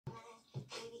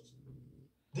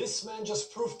This man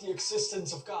just proved the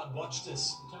existence of God. Watch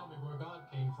this. Tell me where God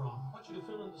came from. I want you to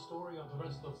fill in the story of the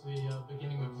rest of the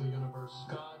beginning of the universe.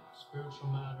 God,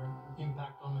 spiritual matter,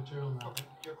 impact on material matter. Okay,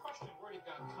 your question, where did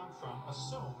God come from,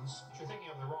 assumes that you're thinking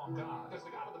of the wrong God. Because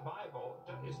the God of the Bible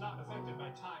is not affected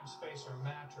by time, space, or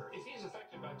matter. If he's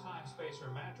affected by time, space, or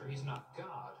matter, he's not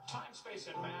God. Time, space,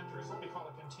 and matter is what we call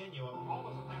a continuum. All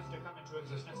of them have to come into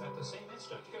existence at the same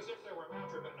instant. Because if there were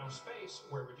matter but no space,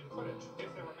 where would you put it?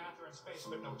 If there were matter and space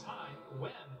but no time,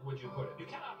 when would you put it? You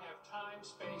cannot have time,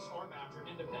 space, or matter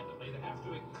independently. They have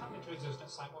to come into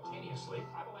existence simultaneously.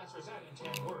 I will answer that in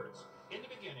 10 words. In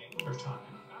the beginning, there's time.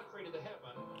 God created the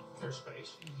heaven, there's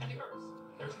space, and the earth,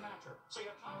 there's matter. So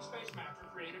you have time, space, matter,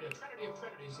 created a trinity of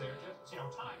trinities there. Just,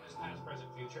 time is past,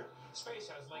 present, future. Space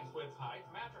has length, width, height.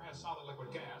 Matter has solid,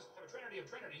 liquid, gas. You have a trinity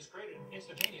of trinities created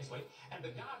instantaneously, and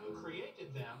the God who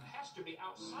created them has to be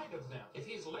outside of them. If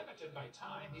he's limited by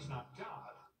time, he's not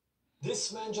God.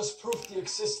 This man just proved the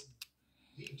existence.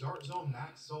 The Dart Zone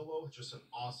Max Solo is just an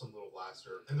awesome little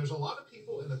blaster, and there's a lot of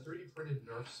people in the 3D printed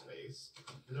Nerf space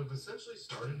that have essentially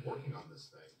started working on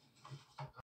this thing.